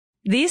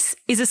This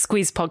is a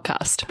Squiz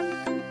podcast.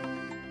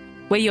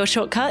 We're your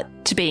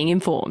shortcut to being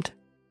informed.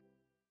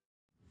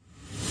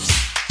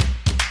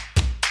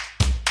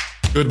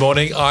 Good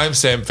morning, I'm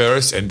Sam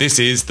Ferris and this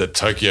is the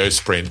Tokyo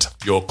Sprint,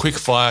 your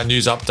quick-fire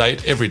news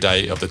update every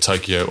day of the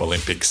Tokyo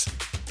Olympics.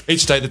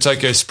 Each day the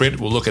Tokyo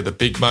Sprint will look at the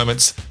big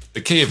moments,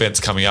 the key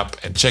events coming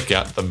up and check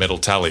out the medal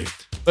tally.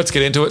 Let's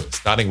get into it,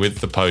 starting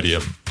with the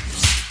podium.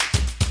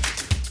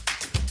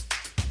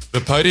 The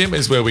podium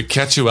is where we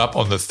catch you up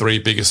on the three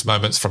biggest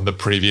moments from the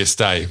previous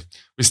day.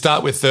 We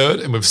start with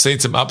third, and we've seen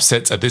some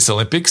upsets at this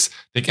Olympics.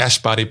 Think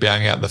Ash Barty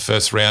bowing out in the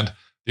first round,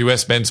 the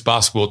US men's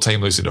basketball team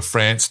losing to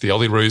France, the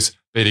Olyroos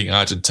beating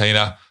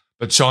Argentina,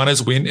 but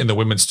China's win in the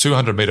women's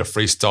 200-metre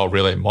freestyle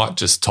relay might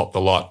just top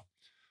the lot.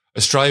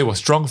 Australia were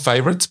strong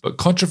favourites, but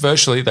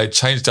controversially they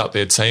changed up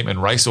their team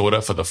and race order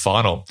for the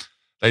final.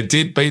 They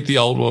did beat the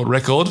old world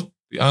record.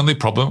 The only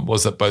problem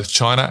was that both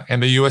China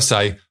and the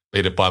USA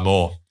beat it by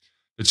more.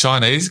 The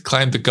Chinese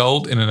claimed the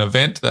gold in an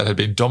event that had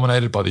been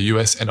dominated by the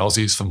US and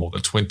Aussies for more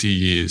than 20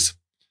 years.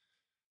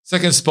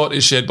 Second spot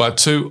is shared by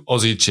two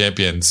Aussie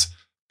champions.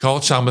 Kyle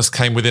Chalmers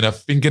came within a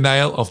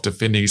fingernail of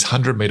defending his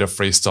 100-metre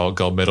freestyle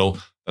gold medal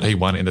that he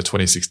won in the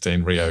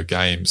 2016 Rio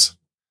Games.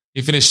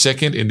 He finished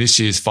second in this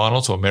year's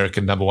final to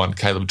American number one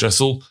Caleb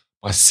Dressel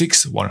by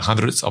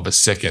 6/100ths of a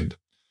second.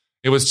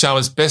 It was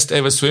Chalmers' best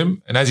ever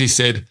swim, and as he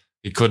said,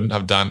 he couldn't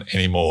have done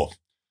any more.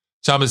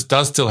 Chalmers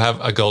does still have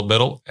a gold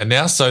medal, and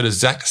now so does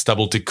Zach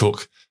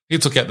Stubblety-Cook. He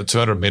took out the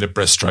 200-metre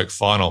breaststroke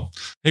final.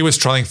 He was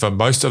trailing for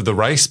most of the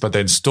race, but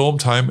then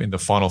stormed home in the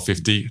final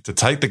 50 to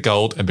take the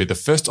gold and be the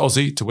first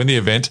Aussie to win the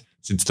event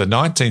since the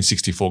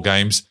 1964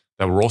 Games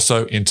that were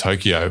also in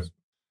Tokyo.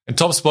 And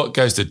top spot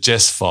goes to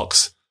Jess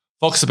Fox.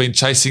 Fox had been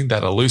chasing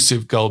that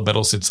elusive gold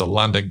medal since the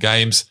London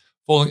Games,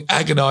 falling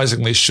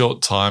agonisingly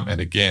short time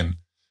and again.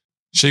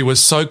 She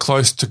was so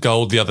close to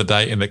gold the other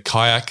day in the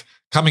kayak,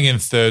 coming in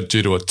third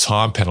due to a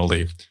time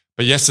penalty.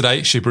 But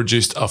yesterday, she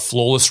produced a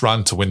flawless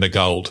run to win the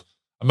gold.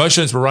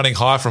 Emotions were running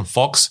high from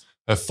Fox,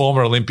 her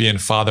former Olympian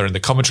father in the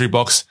commentary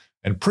box,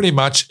 and pretty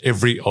much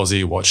every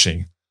Aussie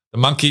watching. The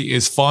monkey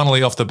is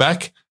finally off the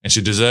back, and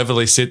she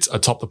deservedly sits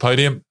atop the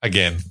podium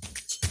again.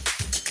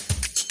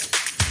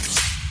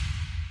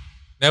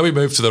 Now we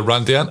move to the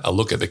rundown, a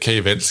look at the key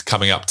events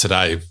coming up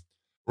today.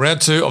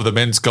 Round 2 of the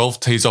men's golf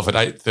tees off at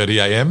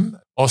 8:30am.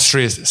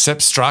 Austria's Sepp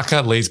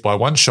Straka leads by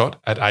one shot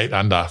at 8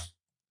 under.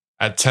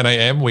 At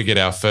 10am, we get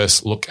our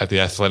first look at the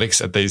athletics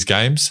at these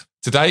games.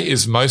 Today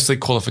is mostly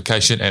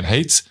qualification and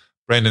heats.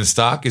 Brandon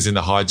Stark is in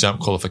the high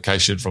jump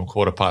qualification from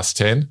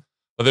 10:15,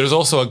 but there is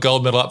also a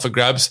gold medal up for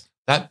grabs,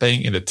 that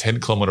being in the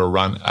 10-kilometre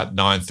run at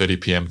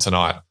 9:30pm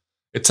tonight.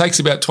 It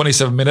takes about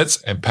 27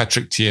 minutes, and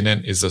Patrick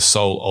Tiernan is the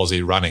sole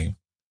Aussie running.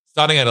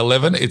 Starting at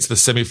 11, it's the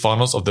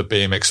semi-finals of the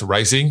BMX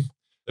racing.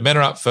 The men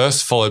are up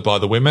first, followed by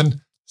the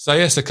women.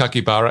 Saya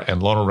Sakakibara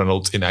and Lorna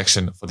Reynolds in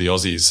action for the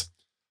Aussies.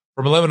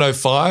 From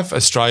 11:05,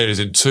 Australia is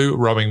in two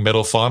rowing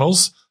medal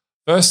finals.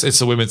 First, it's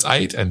the women's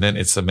 8 and then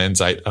it's the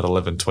men's 8 at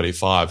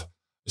 11:25.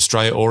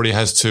 Australia already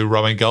has 2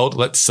 rowing gold.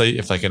 Let's see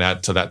if they can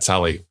add to that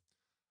tally.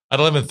 At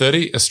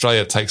 11:30,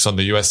 Australia takes on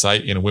the USA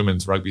in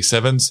women's rugby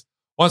sevens.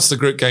 Once the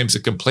group games are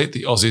complete,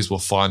 the Aussies will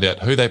find out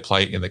who they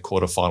play in the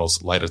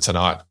quarterfinals later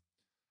tonight.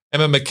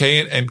 Emma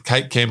McKeon and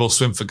Kate Campbell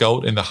swim for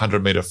gold in the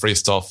 100-metre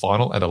freestyle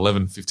final at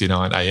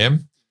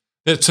 11:59am.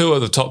 They're 2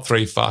 of the top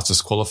 3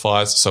 fastest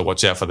qualifiers, so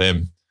watch out for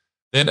them.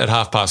 Then at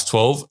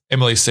 12:30,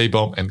 Emily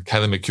Seebohm and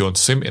Kaylee McKeown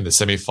swim in the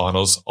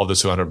semi-finals of the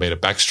 200-metre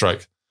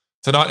backstroke.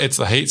 Tonight it's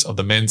the heats of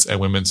the men's and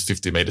women's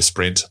 50-metre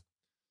sprint.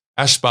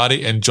 Ash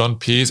Barty and John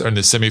Peers are in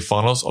the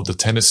semi-finals of the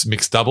tennis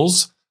mixed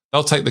doubles.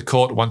 They'll take the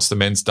court once the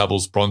men's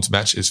doubles bronze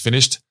match is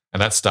finished,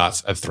 and that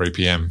starts at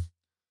 3pm.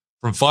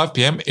 From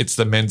 5pm, it's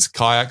the men's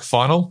kayak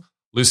final.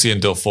 Lucien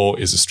Delfour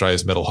is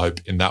Australia's medal hope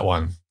in that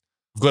one.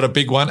 We've got a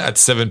big one at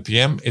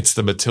 7pm. It's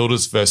the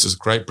Matildas versus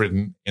Great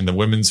Britain in the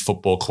women's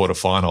football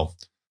quarterfinal.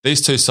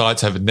 These two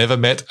sides have never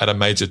met at a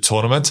major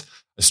tournament.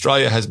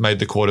 Australia has made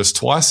the quarters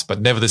twice,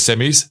 but never the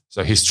semis,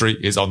 so history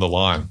is on the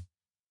line.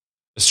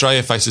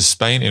 Australia faces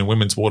Spain in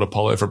women's water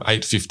polo from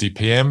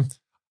 8:50pm.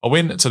 A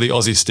win to the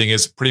Aussie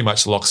Stingers pretty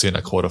much locks in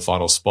a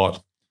quarterfinal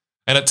spot.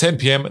 And at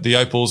 10pm, the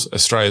Opals,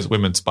 Australia's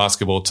women's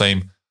basketball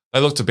team,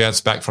 they look to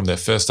bounce back from their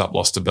first up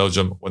loss to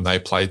Belgium when they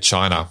played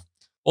China.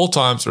 All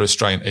times are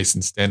Australian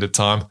Eastern Standard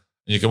Time,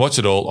 and you can watch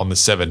it all on the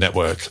 7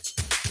 network.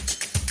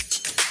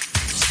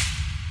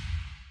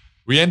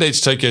 We end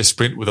each Tokyo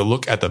Sprint with a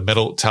look at the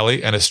medal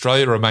tally, and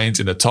Australia remains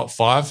in the top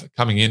 5,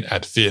 coming in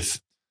at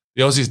 5th.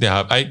 The Aussies now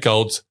have 8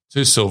 golds,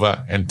 2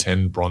 silver and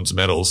 10 bronze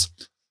medals.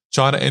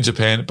 China and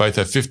Japan both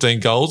have 15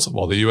 golds,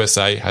 while the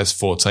USA has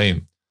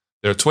 14.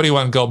 There are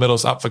 21 gold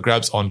medals up for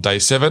grabs on day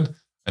 7,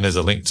 and there's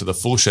a link to the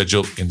full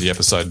schedule in the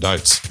episode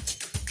notes.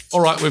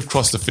 All right, we've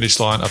crossed the finish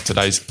line of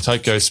today's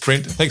Tokyo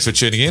Sprint. Thanks for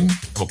tuning in,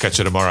 and we'll catch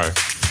you tomorrow.